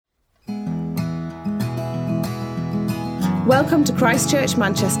Welcome to Christchurch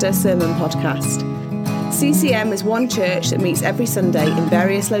Manchester Sermon Podcast. CCM is one church that meets every Sunday in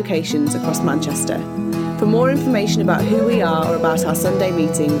various locations across Manchester. For more information about who we are or about our Sunday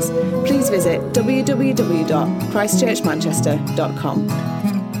meetings, please visit www.christchurchmanchester.com.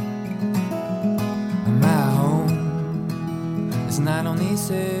 My home is not on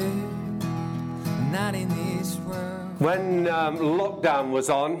this earth, not in this world. When lockdown was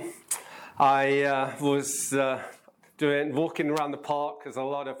on, I was walking around the park, as a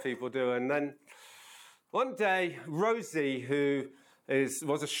lot of people do, and then one day Rosie, who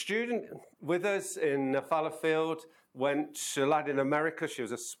was a student with us in Fallowfield, went to Latin America. She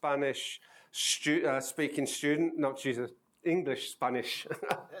was a Spanish speaking student. No, she's an English Spanish,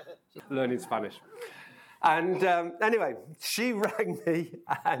 learning Spanish. And anyway, she rang me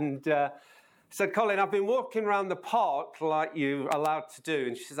and said, "Colin, I've been walking around the park like you're allowed to do."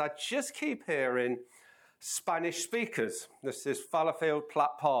 And she says, "I just keep hearing Spanish speakers." This is Fallowfield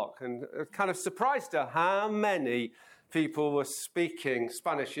Platt Park. And it kind of surprised her how many people were speaking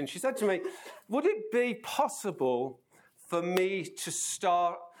Spanish. And she said to me, "Would it be possible for me to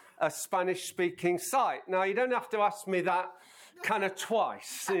start a Spanish-speaking site?" Now, you don't have to ask me that kind of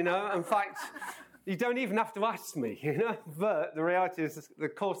twice, you know. In fact, you don't even have to ask me, you know. But the reality is,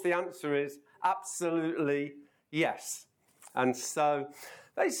 of course, the answer is absolutely yes. And so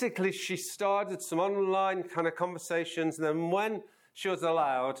basically, she started some online kind of conversations. And then when she was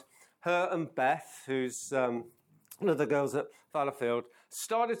allowed, her and Beth, who's one of the girls at Fallowfield,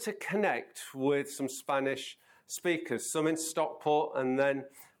 started to connect with some Spanish speakers, some in Stockport and then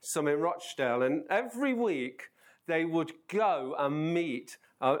some in Rochdale. And every week, they would go and meet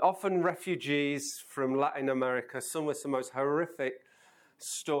often refugees from Latin America, some with some most horrific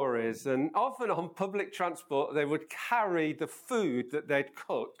stories. And often on public transport, they would carry the food that they'd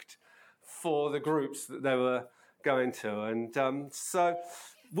cooked for the groups that they were going to. And so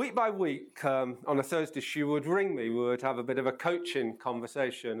week by week, on a Thursday, she would ring me. We would have a bit of a coaching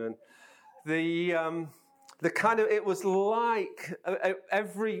conversation. And it was like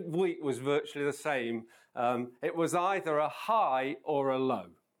every week was virtually the same. It was either a high or a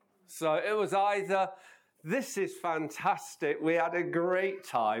low. So it was either, "This is fantastic, we had a great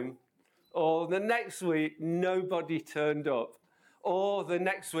time," or the next week, nobody turned up. Or the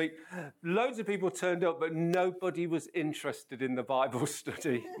next week, loads of people turned up, but nobody was interested in the Bible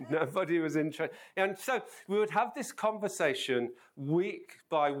study. Nobody was interested. And so we would have this conversation week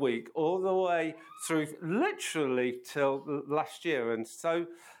by week, all the way through literally till last year. And so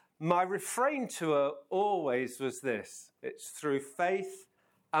my refrain to her always was this: it's through faith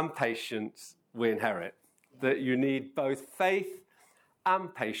and patience we inherit. That you need both faith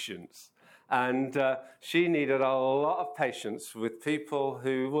and patience. And she needed a lot of patience with people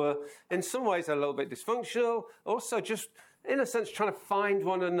who were in some ways a little bit dysfunctional, also just in a sense trying to find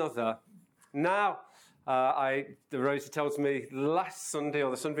one another. Now, Rosie tells me last Sunday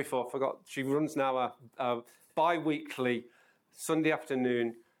or the Sunday before, I forgot, she runs now a bi-weekly Sunday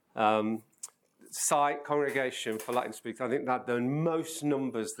afternoon site congregation for Latin speakers. I think that there are most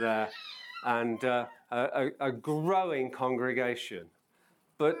numbers there and a growing congregation.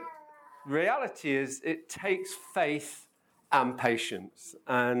 But reality is it takes faith and patience.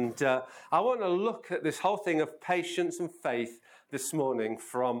 And I want to look at this whole thing of patience and faith this morning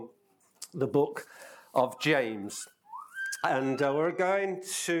from the book of James. And we're going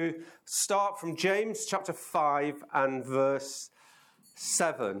to start from James chapter 5 and verse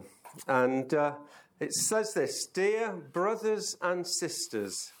 7. And it says this: "Dear brothers and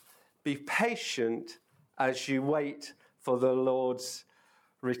sisters, be patient as you wait for the Lord's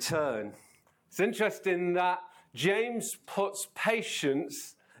return." It's interesting that James puts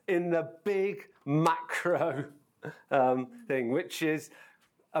patience in the big macro thing, which is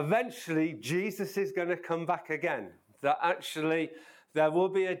eventually Jesus is going to come back again. That actually there will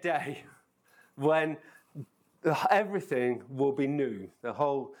be a day when everything will be new. The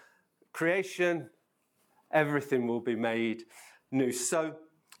whole creation, everything will be made new. So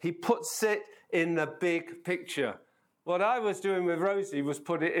he puts it in the big picture. What I was doing with Rosie was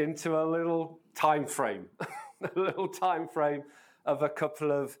put it into a little time frame, a little time frame of a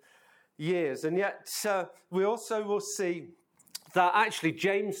couple of years. And yet we also will see that actually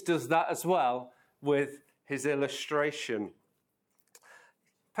James does that as well with his illustration.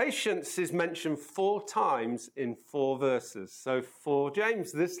 Patience is mentioned 4 times in 4 verses. So for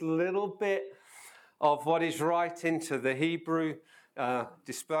James, this little bit of what is right into the Hebrew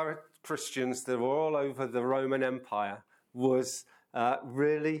disparate Christians that were all over the Roman Empire was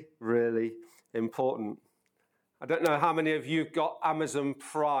really, really important. I don't know how many of you got Amazon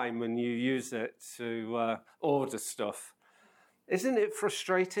Prime and you use it to order stuff. Isn't it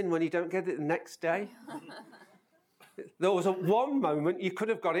frustrating when you don't get it the next day? There was one moment you could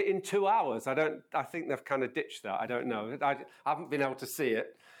have got it in 2 hours. I think they've kind of ditched that. I don't know. I haven't been able to see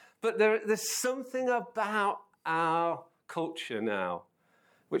it. But there's something about our culture now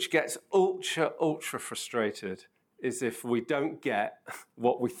which gets ultra, ultra frustrated, is if we don't get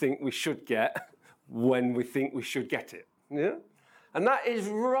what we think we should get when we think we should get it. Yeah? And that is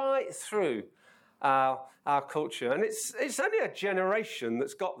right through our culture. And it's only a generation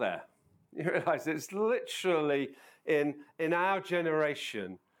that's got there. You realise it's literally in our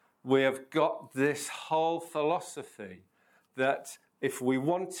generation, we have got this whole philosophy that if we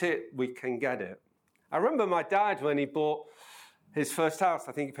want it, we can get it. I remember my dad, when he bought his first house,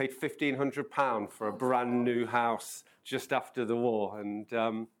 I think he paid £1,500 for a brand new house just after the war.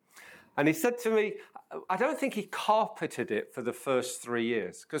 And he said to me, I don't think he carpeted it for the first 3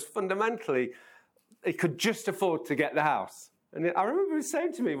 years, because fundamentally, he could just afford to get the house. And I remember him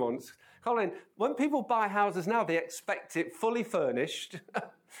saying to me once, Colin, when people buy houses now, they expect it fully furnished,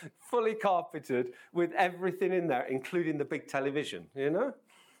 fully carpeted, with everything in there, including the big television, you know?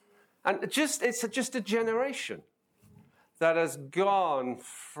 And it's just a generation that has gone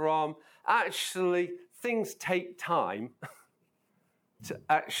from actually things take time to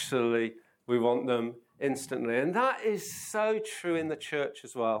actually we want them instantly. And that is so true in the church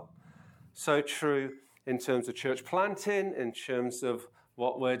as well. So true in terms of church planting, in terms of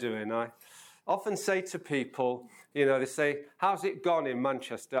what we're doing. I often say to people, you know, they say, how's it gone in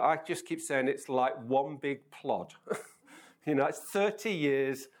Manchester? I just keep saying it's like one big plod. You know, it's 30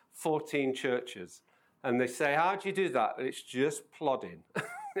 years, 14 churches. And they say, how do you do that? It's just plodding.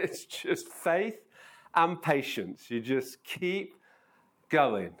 It's just faith and patience. You just keep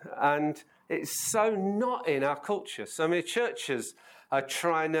going. And it's so not in our culture. So many churches are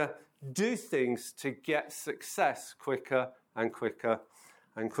trying to do things to get success quicker and quicker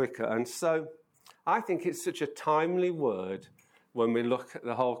and quicker. And so I think it's such a timely word when we look at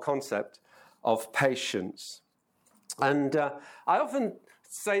the whole concept of patience. And I often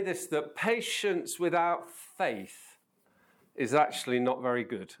say this, that patience without faith is actually not very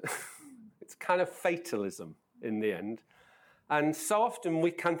good. It's kind of fatalism in the end. And so often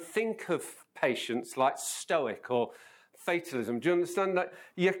we can think of patience like stoic or fatalism. Do you understand that?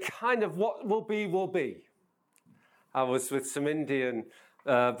 You're kind of what will be, will be. I was with some Indian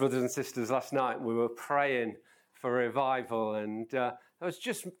brothers and sisters last night. We were praying for revival, and I was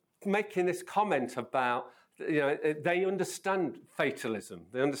just making this comment about, you know, they understand fatalism.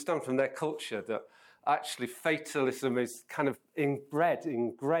 They understand from their culture that actually fatalism is kind of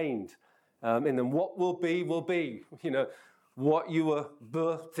ingrained in them. What will be, will be. You know, what you were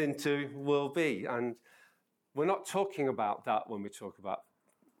birthed into will be. And we're not talking about that when we talk about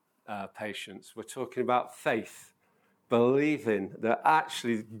patience. We're talking about faith, believing that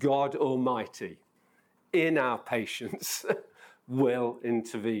actually God Almighty, in our patience, will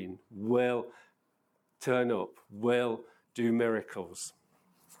intervene, will turn up, will do miracles.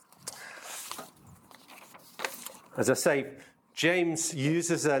 As I say, James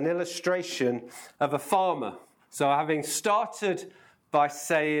uses an illustration of a farmer. So having started by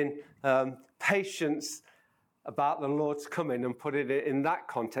saying patience about the Lord's coming and put it in that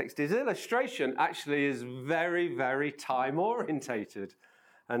context, his illustration actually is very, very time-orientated.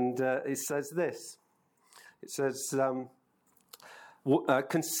 And it says this. It says,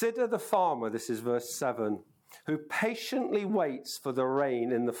 consider the farmer, this is verse 7, who patiently waits for the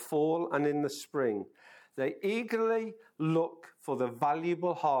rain in the fall and in the spring. They eagerly look for the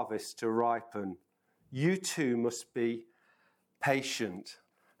valuable harvest to ripen. You too must be patient.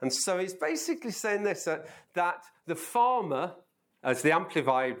 And so he's basically saying this, that the farmer, as the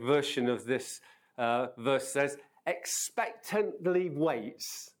amplified version of this verse says, expectantly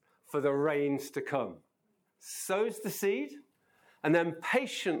waits for the rains to come. Sows the seed, and then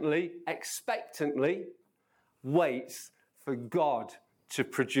patiently, expectantly waits for God to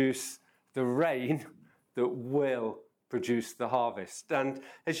produce the rain that will produce the harvest. And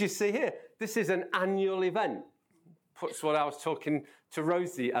as you see here, this is an annual event. Puts what I was talking to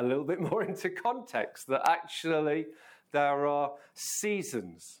Rosie a little bit more into context, that actually there are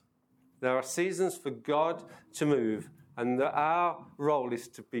seasons. There are seasons for God to move, and that our role is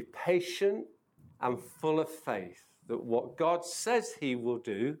to be patient and full of faith that what God says he will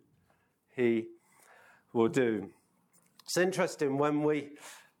do, he will do. It's interesting when we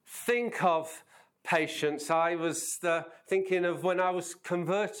think of patience. I was thinking of when I was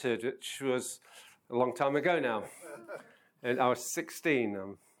converted, which was a long time ago now. And I was 16.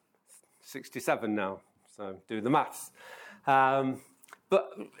 I'm 67 now, so do the maths. But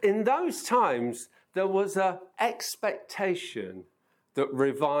in those times, there was an expectation that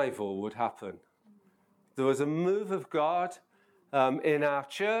revival would happen. There was a move of God in our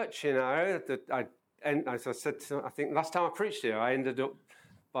church, in our area. And as I said, I think last time I preached here, I ended up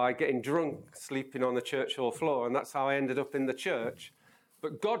by getting drunk, sleeping on the church hall floor, and that's how I ended up in the church.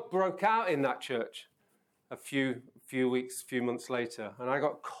 But God broke out in that church a few months later, and I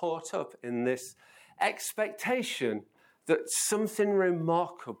got caught up in this expectation that something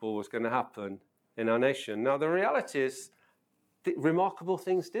remarkable was going to happen in our nation. Now, the reality is that remarkable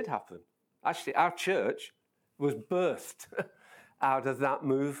things did happen. Actually, our church was birthed out of that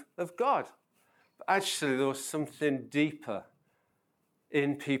move of God. But actually, there was something deeper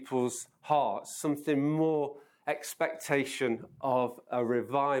in people's hearts, something more expectation of a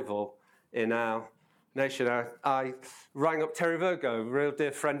revival in our nation. I rang up Terry Virgo, a real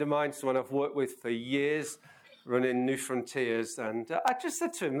dear friend of mine, someone I've worked with for years, running New Frontiers. And I just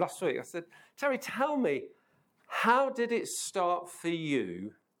said to him last week, I said, Terry, tell me, how did it start for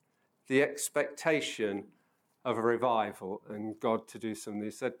you, the expectation of a revival and God to do something?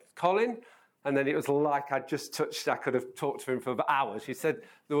 He said, Colin, and then it was like I could have talked to him for hours. He said,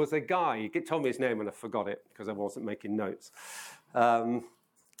 there was a guy, he told me his name and I forgot it because I wasn't making notes.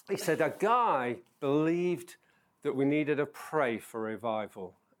 He said, a guy believed that we needed to pray for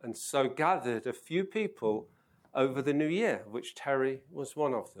revival and so gathered a few people over the new year, which Terry was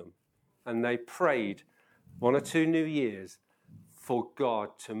one of them. And they prayed 1 or 2 New Years for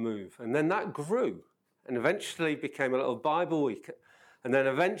God to move. And then that grew and eventually became a little Bible week. And then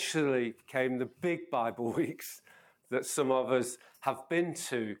eventually came the big Bible weeks that some of us have been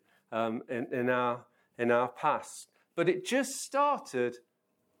to in our past. But it just started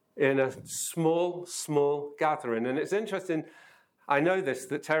in a small gathering. And it's interesting, I know this,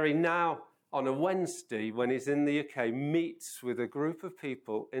 that Terry now on a Wednesday when he's in the UK meets with a group of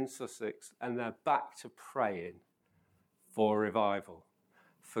people in Sussex and they're back to praying for revival,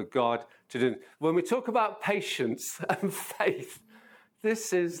 for God to do. When we talk about patience and faith,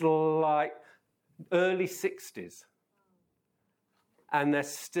 this is like early 60s. And there's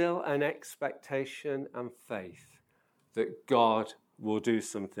still an expectation and faith that God will do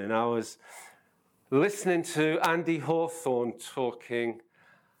something. I was listening to Andy Hawthorne talking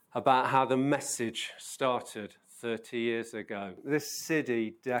about how the Message started 30 years ago. This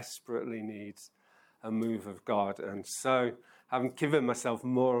city desperately needs a move of God. And so I'm giving myself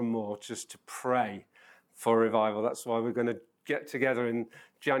more and more just to pray for revival. That's why we're going to get together in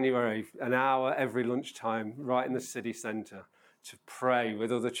January, an hour every lunchtime, right in the city centre, to pray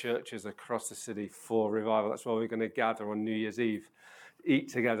with other churches across the city for revival. That's why we're going to gather on New Year's Eve, eat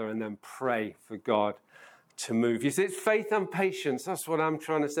together and then pray for God to move. You see, it's faith and patience. That's what I'm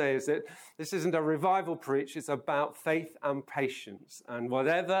trying to say, is that this isn't a revival preach. It's about faith and patience. And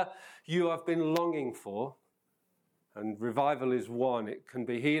whatever you have been longing for, and revival is one, it can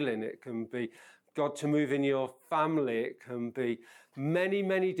be healing, it can be God to move in your family, it can be many,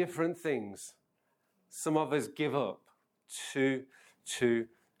 many different things. Some of us give up too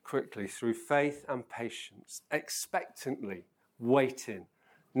quickly through faith and patience, expectantly waiting,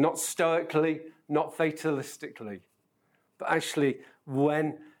 not stoically, not fatalistically, but actually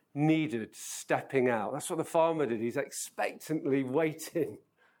when needed, stepping out. That's what the farmer did. He's expectantly waiting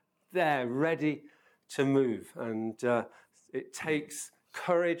there, ready to move. And it takes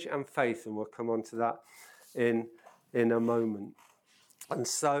courage and faith, and we'll come on to that in a moment. And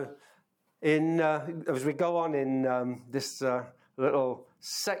so as we go on in this little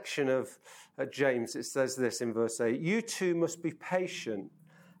section of James, it says this in verse 8, you too must be patient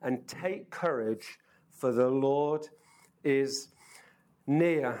and take courage, for the Lord is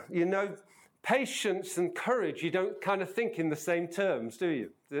near. You know, patience and courage, you don't kind of think in the same terms, do you?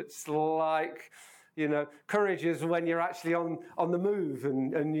 It's like, you know, courage is when you're actually on the move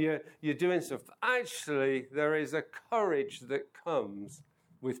and you're doing stuff. Actually, there is a courage that comes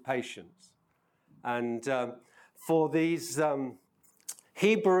with patience. And for these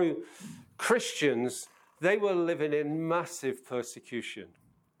Hebrew Christians, they were living in massive persecution,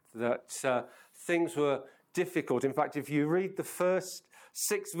 that things were difficult. In fact, if you read the first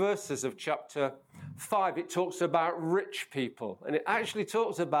 6 verses of chapter 5, it talks about rich people. And it actually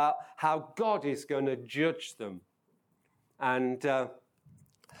talks about how God is going to judge them. And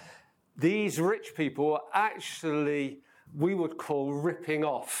these rich people are actually, we would call ripping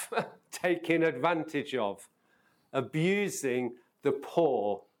off, taking advantage of, abusing the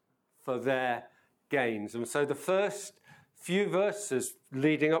poor for their gains. And so the first few verses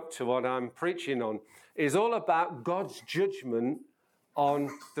leading up to what I'm preaching on is all about God's judgment on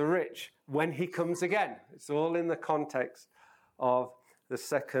the rich when he comes again. It's all in the context of the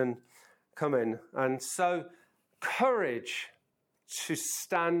second coming. And so courage to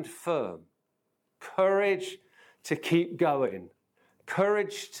stand firm, courage to keep going,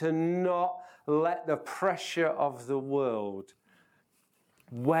 courage to not let the pressure of the world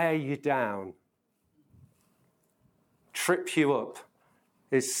wear you down, trip you up,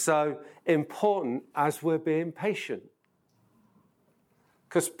 is so important as we're being patient.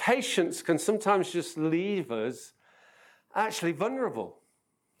 Because patience can sometimes just leave us actually vulnerable.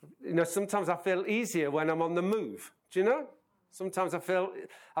 You know, sometimes I feel easier when I'm on the move. Do you know? Sometimes I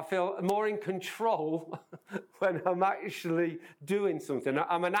feel more in control when I'm actually doing something.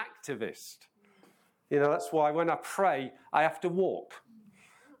 I'm an activist. You know, that's why when I pray, I have to walk.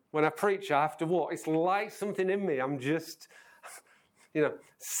 When I preach, I have to walk. It's like something in me. I'm just,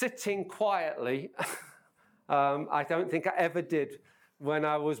 sitting quietly. I don't think I ever did when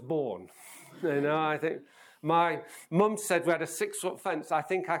I was born. I think my mum said we had a 6-foot fence. I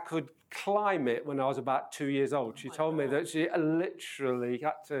think I could climb it when I was about 2 years old. She told me that she literally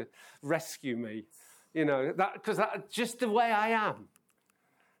had to rescue me, because that's just the way I am.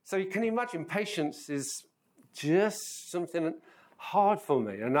 So you can imagine patience is just something hard for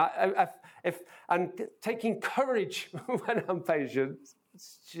me. And and taking courage when I'm patient,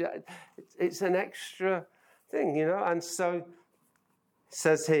 it's an extra thing, And so it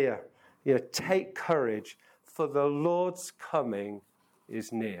says here, take courage, for the Lord's coming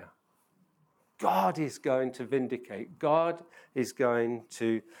is near. God is going to vindicate. God is going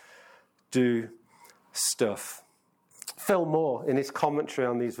to do stuff. Phil Moore, in his commentary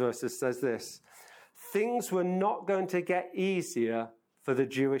on these verses, says this: things were not going to get easier for the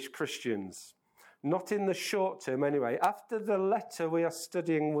Jewish Christians. Not in the short term, anyway. After the letter we are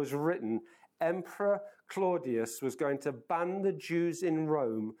studying was written, Emperor Claudius was going to ban the Jews in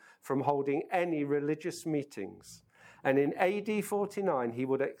Rome from holding any religious meetings. And in AD 49, he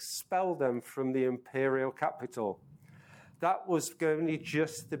would expel them from the imperial capital. That was only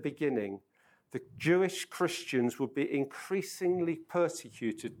just the beginning. The Jewish Christians would be increasingly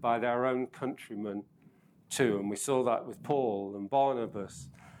persecuted by their own countrymen too. And we saw that with Paul and Barnabas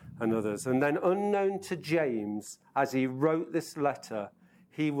and others. And then unknown to James, as he wrote this letter,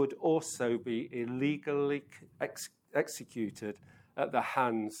 he would also be illegally executed at the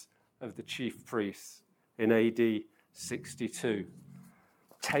hands of the chief priests in AD 62.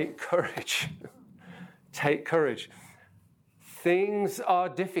 Take courage. Take courage. Things are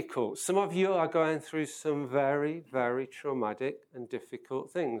difficult. Some of you are going through some very, very traumatic and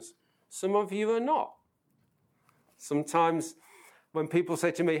difficult things. Some of you are not. Sometimes when people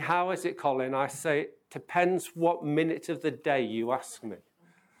say to me, how is it, Colin? I say, it depends what minute of the day you ask me.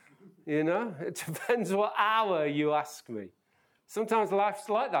 It depends what hour you ask me. Sometimes life's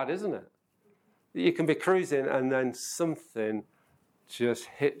like that, isn't it? You can be cruising and then something just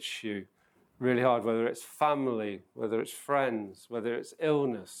hits you really hard, whether it's family, whether it's friends, whether it's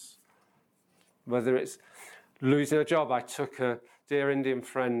illness, whether it's losing a job. I took a dear Indian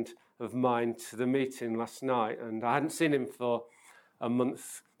friend of mine to the meeting last night, and I hadn't seen him for a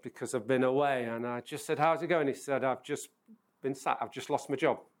month because I've been away, and I just said, how's it going? He said, I've just been sacked. I've just lost my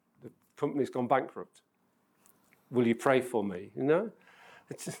job. The company's gone bankrupt. Will you pray for me?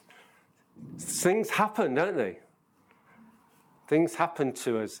 Things happen, don't they? Things happen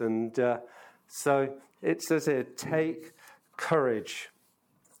to us, and so it says here, take courage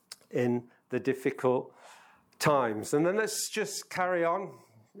in the difficult times. And then let's just carry on.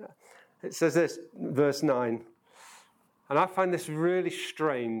 It says this, verse 9. And I find this really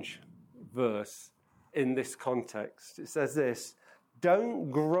strange verse in this context. It says this: don't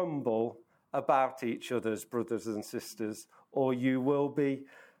grumble about each other's brothers and sisters, or you will be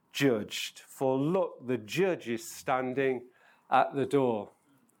judged. For look, the judge is standing at the door.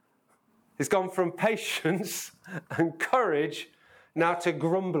 He's gone from patience and courage now to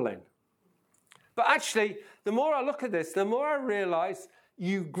grumbling. But actually, the more I look at this, the more I realize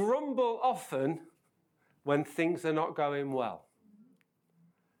you grumble often when things are not going well.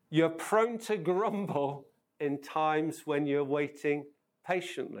 You're prone to grumble in times when you're waiting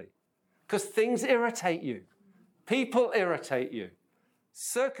patiently, because things irritate you. People irritate you.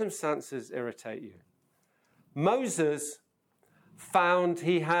 Circumstances irritate you. Moses found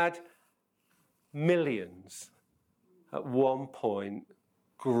he had millions at one point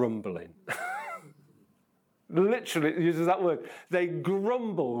grumbling. Literally, it uses that word. They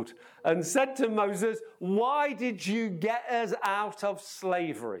grumbled and said to Moses, why did you get us out of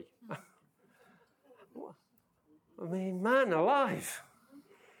slavery? I mean, man alive.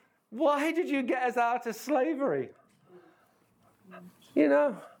 Why did you get us out of slavery?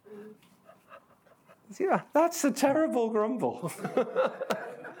 Yeah, that's a terrible grumble.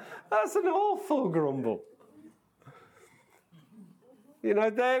 That's an awful grumble. You know,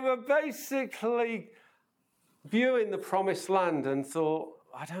 they were basically viewing the promised land and thought,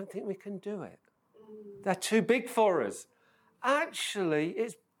 I don't think we can do it. They're too big for us. Actually,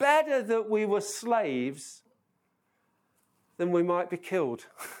 it's better that we were slaves than we might be killed.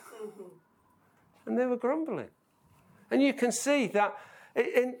 And they were grumbling. And you can see that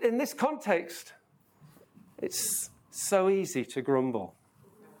in this context, it's so easy to grumble.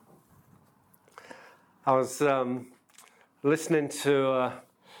 I was listening to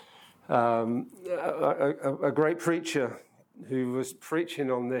a great preacher who was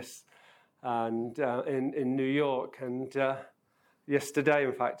preaching on this and in New York, and yesterday,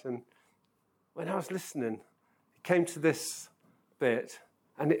 in fact. And when I was listening, it came to this bit,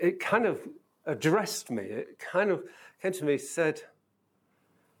 and it kind of addressed me. It kind of came to me, said,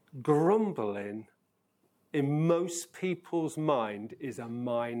 grumbling in most people's mind is a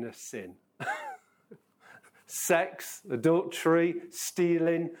minor sin. Sex, adultery,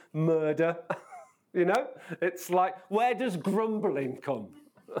 stealing, murder. You know, it's like, where does grumbling come?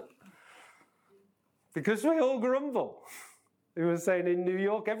 Because we all grumble. He was saying in New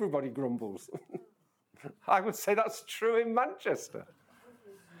York, everybody grumbles. I would say that's true in Manchester.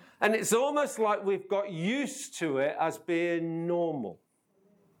 And it's almost like we've got used to it as being normal.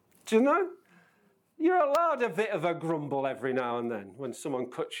 Do you know? You're allowed a bit of a grumble every now and then when someone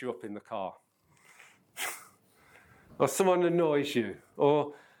cuts you up in the car. Or someone annoys you,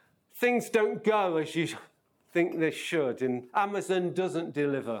 or things don't go as you think they should, and Amazon doesn't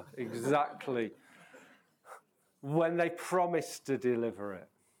deliver exactly when they promised to deliver it.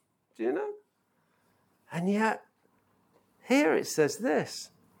 Do you know? And yet, here it says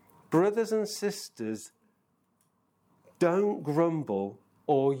this, brothers and sisters, don't grumble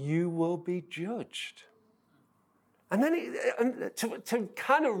or you will be judged. And then to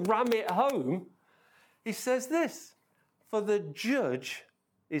kind of ram it home, he says this, for the judge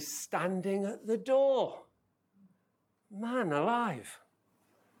is standing at the door. Man alive.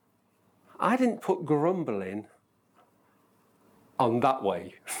 I didn't put grumbling on that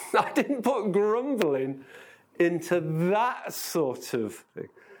way. I didn't put grumbling into that sort of thing.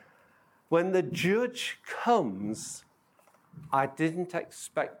 When the judge comes, I didn't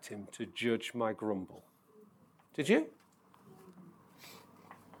expect him to judge my grumble. Did you?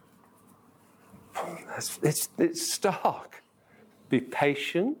 It's stark. Be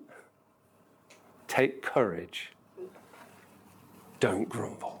patient. Take courage. Don't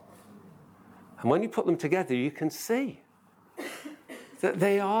grumble. And when you put them together, you can see that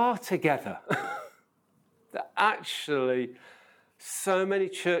they are together. That actually, so many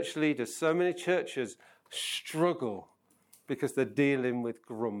church leaders, so many churches struggle because they're dealing with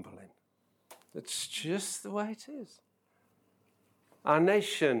grumbling. It's just the way it is. Our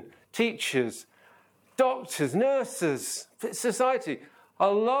nation, teachers, doctors, nurses, society, a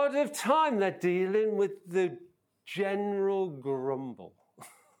lot of time they're dealing with the general grumble.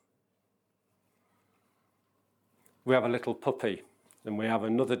 We have a little puppy, and we have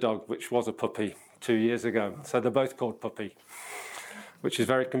another dog which was a puppy 2 years ago. So they're both called Puppy, which is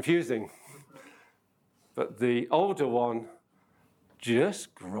very confusing. But the older one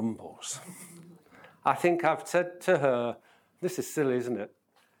just grumbles. I think I've said to her, this is silly, isn't it?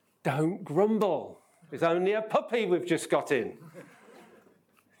 Don't grumble. It's only a puppy we've just got in.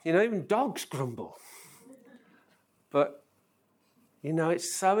 You know, even dogs grumble. But, you know,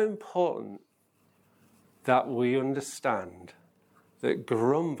 it's so important that we understand that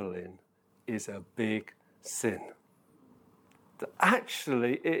grumbling is a big sin. That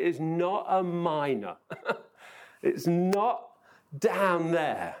actually, it is not a minor. It's not down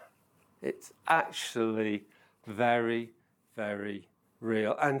there. It's actually very, very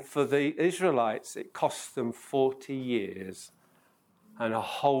real. And for the Israelites, it cost them 40 years and a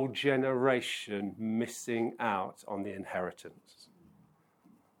whole generation missing out on the inheritance.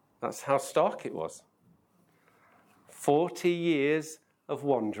 That's how stark it was. 40 years of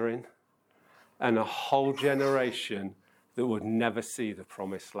wandering and a whole generation that would never see the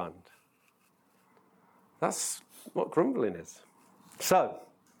promised land. That's what grumbling is. So,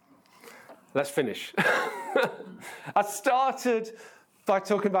 let's finish. I started by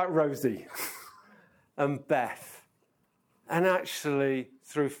talking about Rosie and Beth, and actually,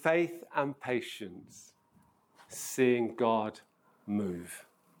 through faith and patience, seeing God move.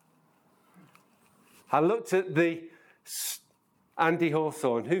 I looked at the Andy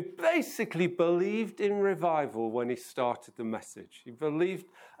Hawthorne, who basically believed in revival when he started the message. He believed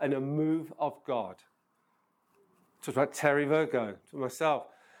in a move of God. Talked about Terry Virgo, to myself.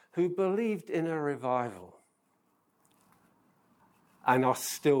 who believed in a revival and are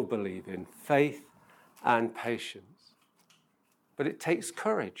still believing, faith and patience. But it takes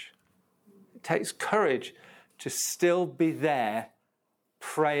courage. It takes courage to still be there,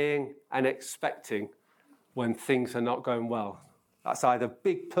 praying and expecting when things are not going well. That's either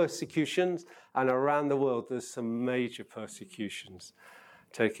big persecutions, and around the world there's some major persecutions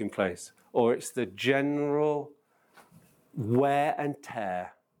taking place, or it's the general wear and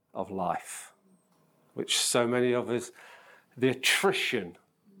tear of life, which so many of us, the attrition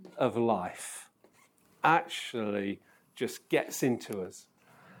of life, actually just gets into us.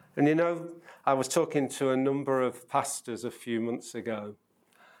 And you know, I was talking to a number of pastors a few months ago,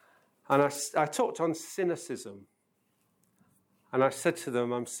 and I talked on cynicism. And I said to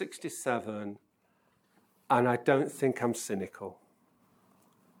them, I'm 67, and I don't think I'm cynical.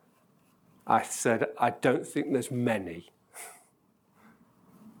 I said, I don't think there's many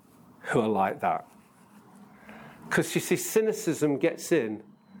who are like that. Because you see, cynicism gets in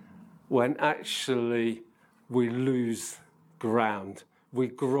when actually we lose ground. We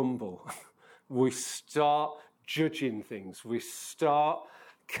grumble. We start judging things. We start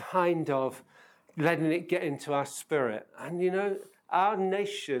kind of letting it get into our spirit. And you know, our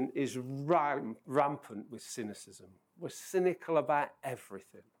nation is rampant with cynicism. We're cynical about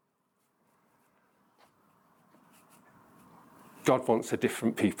everything. God wants a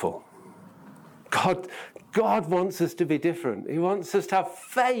different people. God wants us to be different. He wants us to have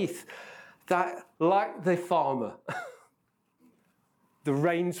faith that, like the farmer, the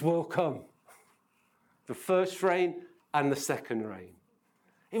rains will come. The first rain and the second rain.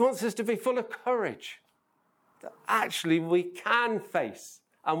 He wants us to be full of courage, that actually we can face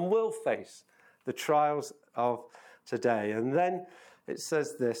and will face the trials of today. And then it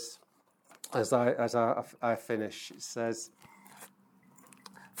says this, as I finish, it says,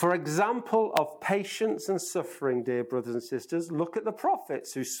 for example of patience and suffering, dear brothers and sisters, look at the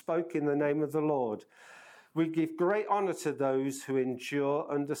prophets who spoke in the name of the Lord. We give great honour to those who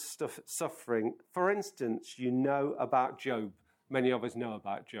endure under suffering. For instance, you know about Job. Many of us know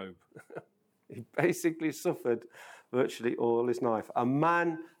about Job. He basically suffered virtually all his life. A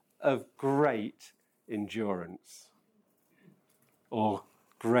man of great endurance or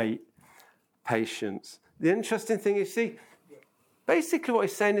great patience. The interesting thing is, see, basically what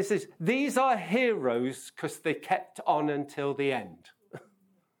he's saying is this: these are heroes because they kept on until the end.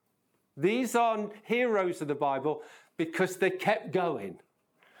 These are heroes of the Bible because they kept going,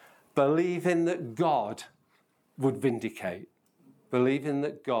 believing that God would vindicate. Believing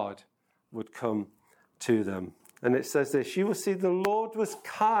that God would come to them. And it says this, you will see the Lord was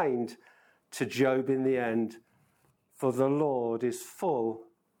kind to Job in the end, for the Lord is full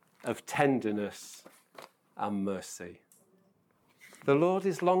of tenderness and mercy. The Lord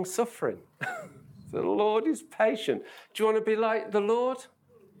is long-suffering. The Lord is patient. Do you want to be like the Lord?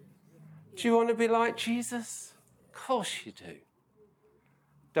 Do you want to be like Jesus? Of course you do.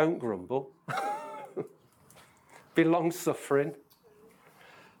 Don't grumble. Be long-suffering.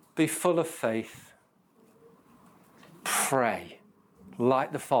 Be full of faith. Pray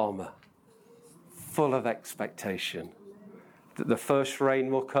like the farmer, full of expectation that the first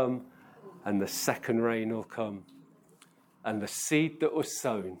rain will come and the second rain will come and the seed that was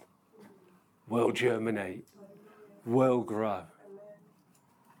sown will germinate, will grow.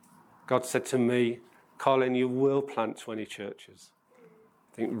 God said to me, Colin, you will plant 20 churches.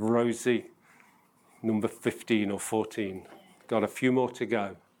 I think Rosie, number 15 or 14, got a few more to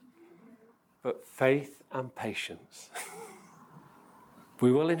go. But faith and patience,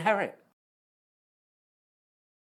 we will inherit.